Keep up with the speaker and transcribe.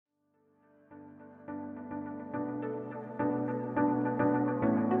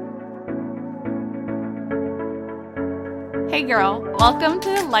Hey girl, welcome to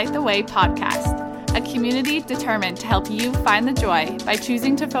the Light the Way podcast, a community determined to help you find the joy by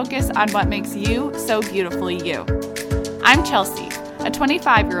choosing to focus on what makes you so beautifully you. I'm Chelsea, a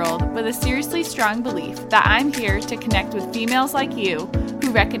 25-year-old with a seriously strong belief that I'm here to connect with females like you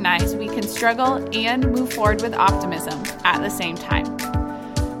who recognize we can struggle and move forward with optimism at the same time.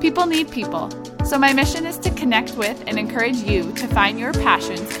 People need people, so my mission is to connect with and encourage you to find your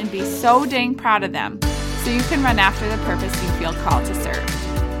passions and be so dang proud of them so you can run after the purpose you feel called to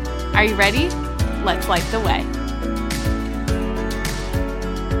serve. Are you ready? Let's light the way.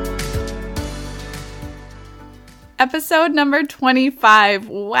 Episode number 25.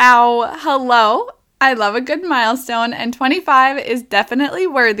 Wow. Hello. I love a good milestone, and 25 is definitely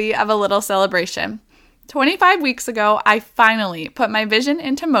worthy of a little celebration. 25 weeks ago, I finally put my vision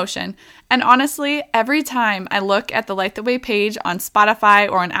into motion, and honestly, every time I look at the Light the Way page on Spotify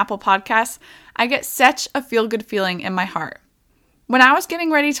or on Apple Podcasts, I get such a feel-good feeling in my heart. When I was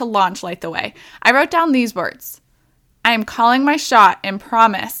getting ready to launch Light the Way, I wrote down these words: I am calling my shot and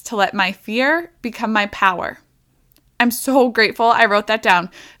promise to let my fear become my power. I'm so grateful I wrote that down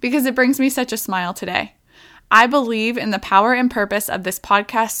because it brings me such a smile today. I believe in the power and purpose of this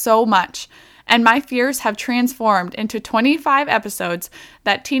podcast so much, and my fears have transformed into 25 episodes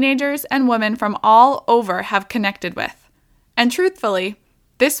that teenagers and women from all over have connected with. And truthfully,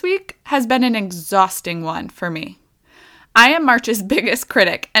 this week has been an exhausting one for me. I am March's biggest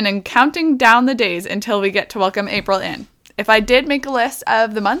critic and am counting down the days until we get to welcome April in. If I did make a list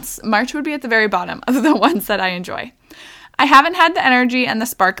of the months, March would be at the very bottom of the ones that I enjoy. I haven't had the energy and the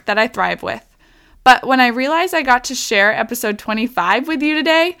spark that I thrive with. But when I realized I got to share episode 25 with you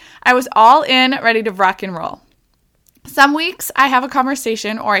today, I was all in, ready to rock and roll. Some weeks I have a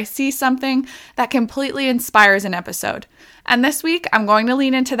conversation or I see something that completely inspires an episode. And this week I'm going to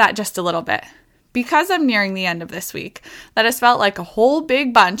lean into that just a little bit. Because I'm nearing the end of this week, that has felt like a whole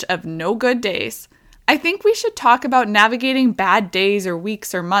big bunch of no good days, I think we should talk about navigating bad days or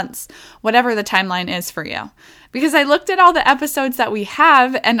weeks or months, whatever the timeline is for you. Because I looked at all the episodes that we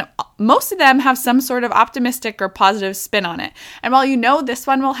have, and most of them have some sort of optimistic or positive spin on it. And while you know this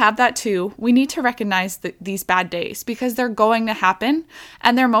one will have that too, we need to recognize these bad days because they're going to happen,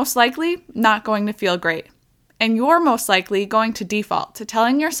 and they're most likely not going to feel great. And you're most likely going to default to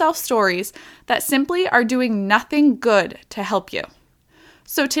telling yourself stories that simply are doing nothing good to help you.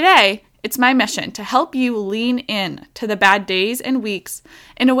 So today, it's my mission to help you lean in to the bad days and weeks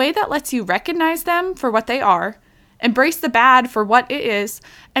in a way that lets you recognize them for what they are, embrace the bad for what it is,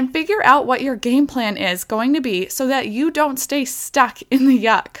 and figure out what your game plan is going to be so that you don't stay stuck in the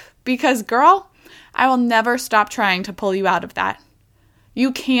yuck. Because girl, I will never stop trying to pull you out of that.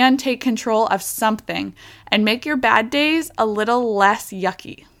 You can take control of something and make your bad days a little less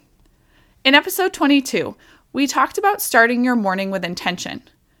yucky. In episode 22, we talked about starting your morning with intention.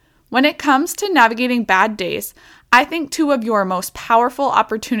 When it comes to navigating bad days, I think two of your most powerful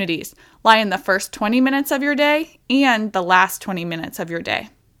opportunities lie in the first 20 minutes of your day and the last 20 minutes of your day.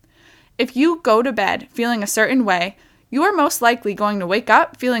 If you go to bed feeling a certain way, you are most likely going to wake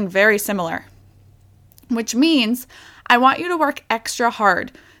up feeling very similar. Which means I want you to work extra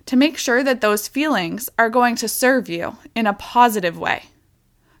hard to make sure that those feelings are going to serve you in a positive way.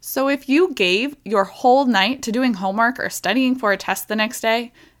 So if you gave your whole night to doing homework or studying for a test the next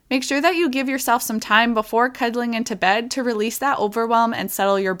day, make sure that you give yourself some time before cuddling into bed to release that overwhelm and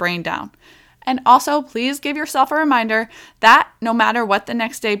settle your brain down. And also, please give yourself a reminder that no matter what the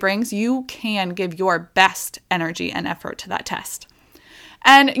next day brings, you can give your best energy and effort to that test.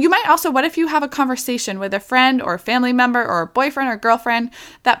 And you might also, what if you have a conversation with a friend or a family member or a boyfriend or girlfriend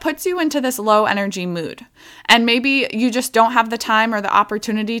that puts you into this low energy mood? And maybe you just don't have the time or the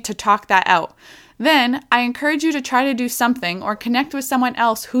opportunity to talk that out. Then I encourage you to try to do something or connect with someone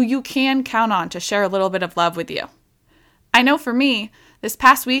else who you can count on to share a little bit of love with you. I know for me, this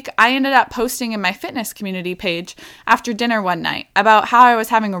past week, I ended up posting in my fitness community page after dinner one night about how I was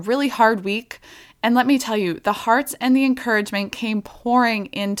having a really hard week. And let me tell you, the hearts and the encouragement came pouring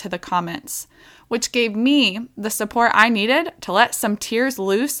into the comments, which gave me the support I needed to let some tears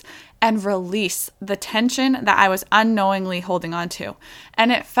loose and release the tension that I was unknowingly holding on to.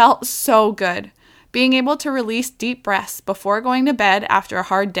 And it felt so good. Being able to release deep breaths before going to bed after a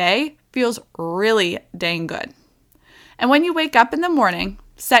hard day feels really dang good. And when you wake up in the morning,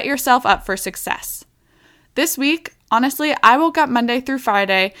 set yourself up for success. This week, honestly, I woke up Monday through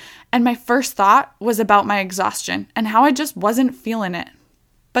Friday, and my first thought was about my exhaustion and how I just wasn't feeling it.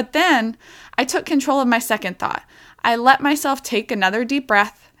 But then I took control of my second thought. I let myself take another deep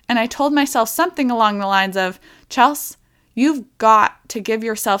breath, and I told myself something along the lines of, Chels, You've got to give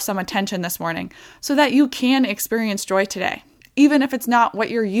yourself some attention this morning so that you can experience joy today, even if it's not what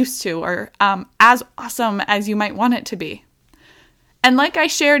you're used to or as awesome as you might want it to be. And like I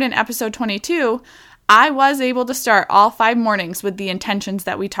shared in episode 22, I was able to start all 5 mornings with the intentions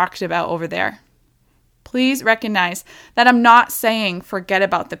that we talked about over there. Please recognize that I'm not saying forget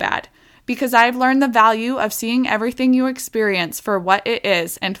about the bad, because I've learned the value of seeing everything you experience for what it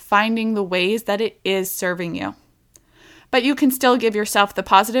is and finding the ways that it is serving you. But you can still give yourself the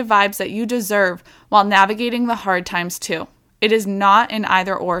positive vibes that you deserve while navigating the hard times too. It is not an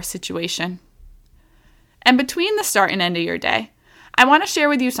either-or situation. And between the start and end of your day, I want to share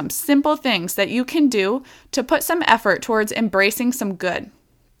with you some simple things that you can do to put some effort towards embracing some good.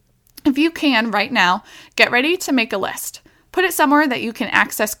 If you can, right now, get ready to make a list. Put it somewhere that you can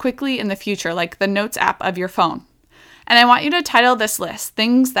access quickly in the future, like the Notes app of your phone. And I want you to title this list,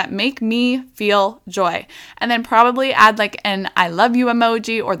 Things That Make Me Feel Joy. And then probably add like an I love you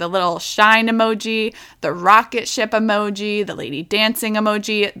emoji or the little shine emoji, the rocket ship emoji, the lady dancing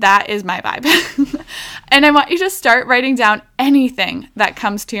emoji. That is my vibe. And I want you to start writing down anything that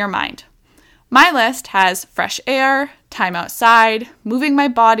comes to your mind. My list has fresh air, time outside, moving my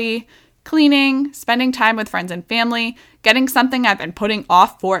body, cleaning, spending time with friends and family, getting something I've been putting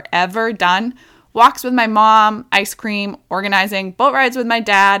off forever done, walks with my mom, ice cream, organizing, boat rides with my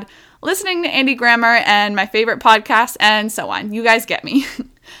dad, listening to Andy Grammer and my favorite podcasts, and so on. You guys get me.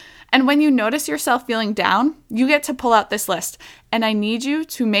 And when you notice yourself feeling down, you get to pull out this list, and I need you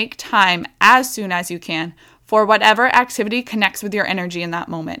to make time as soon as you can for whatever activity connects with your energy in that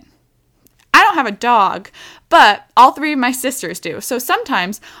moment. I don't have a dog, but all 3 of my sisters do. So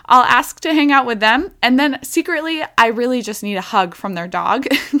sometimes I'll ask to hang out with them, and then secretly, I really just need a hug from their dog.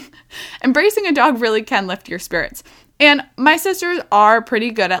 Embracing a dog really can lift your spirits. And my sisters are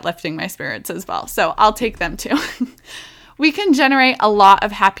pretty good at lifting my spirits as well, so I'll take them too. We can generate a lot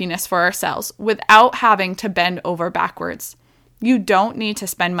of happiness for ourselves without having to bend over backwards. You don't need to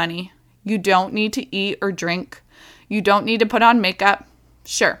spend money. You don't need to eat or drink. You don't need to put on makeup.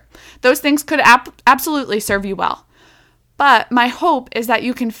 Sure, those things could absolutely serve you well. But my hope is that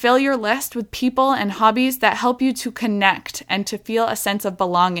you can fill your list with people and hobbies that help you to connect and to feel a sense of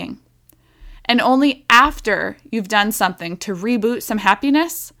belonging. And only after you've done something to reboot some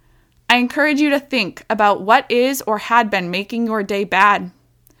happiness, I encourage you to think about what is or had been making your day bad.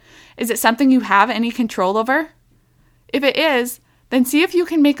 Is it something you have any control over? If it is, then see if you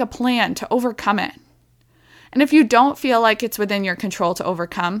can make a plan to overcome it. And if you don't feel like it's within your control to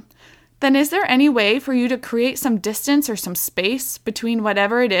overcome, then is there any way for you to create some distance or some space between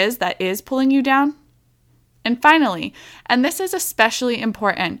whatever it is that is pulling you down? And finally, and this is especially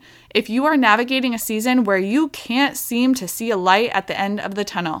important, if you are navigating a season where you can't seem to see a light at the end of the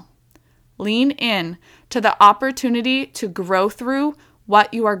tunnel, lean in to the opportunity to grow through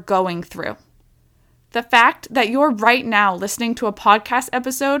what you are going through. The fact that you're right now listening to a podcast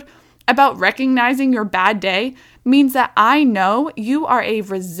episode about recognizing your bad day means that I know you are a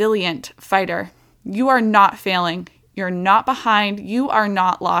resilient fighter. You are not failing. You're not behind. You are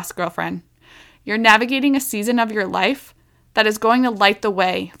not lost, girlfriend. You're navigating a season of your life that is going to light the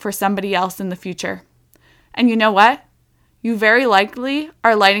way for somebody else in the future. And you know what? You very likely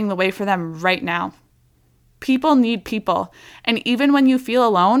are lighting the way for them right now. People need people. And even when you feel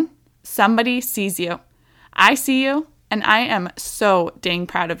alone, somebody sees you. I see you, and I am so dang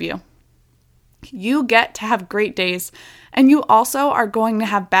proud of you. You get to have great days, and you also are going to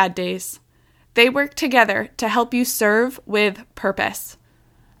have bad days. They work together to help you serve with purpose.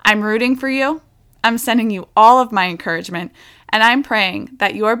 I'm rooting for you. I'm sending you all of my encouragement, and I'm praying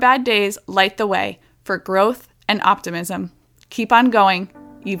that your bad days light the way for growth and optimism. Keep on going.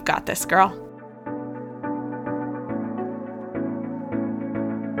 You've got this, girl.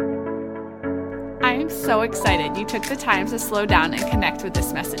 I am so excited you took the time to slow down and connect with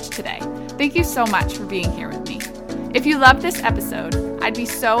this message today. Thank you so much for being here with me. If you loved this episode, I'd be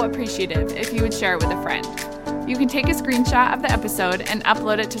so appreciative if you would share it with a friend. You can take a screenshot of the episode and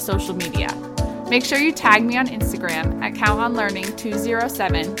upload it to social media. Make sure you tag me on Instagram at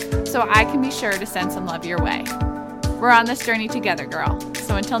CountOnLearning207 so I can be sure to send some love your way. We're on this journey together, girl.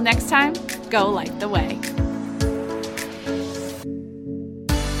 So until next time, go light the way.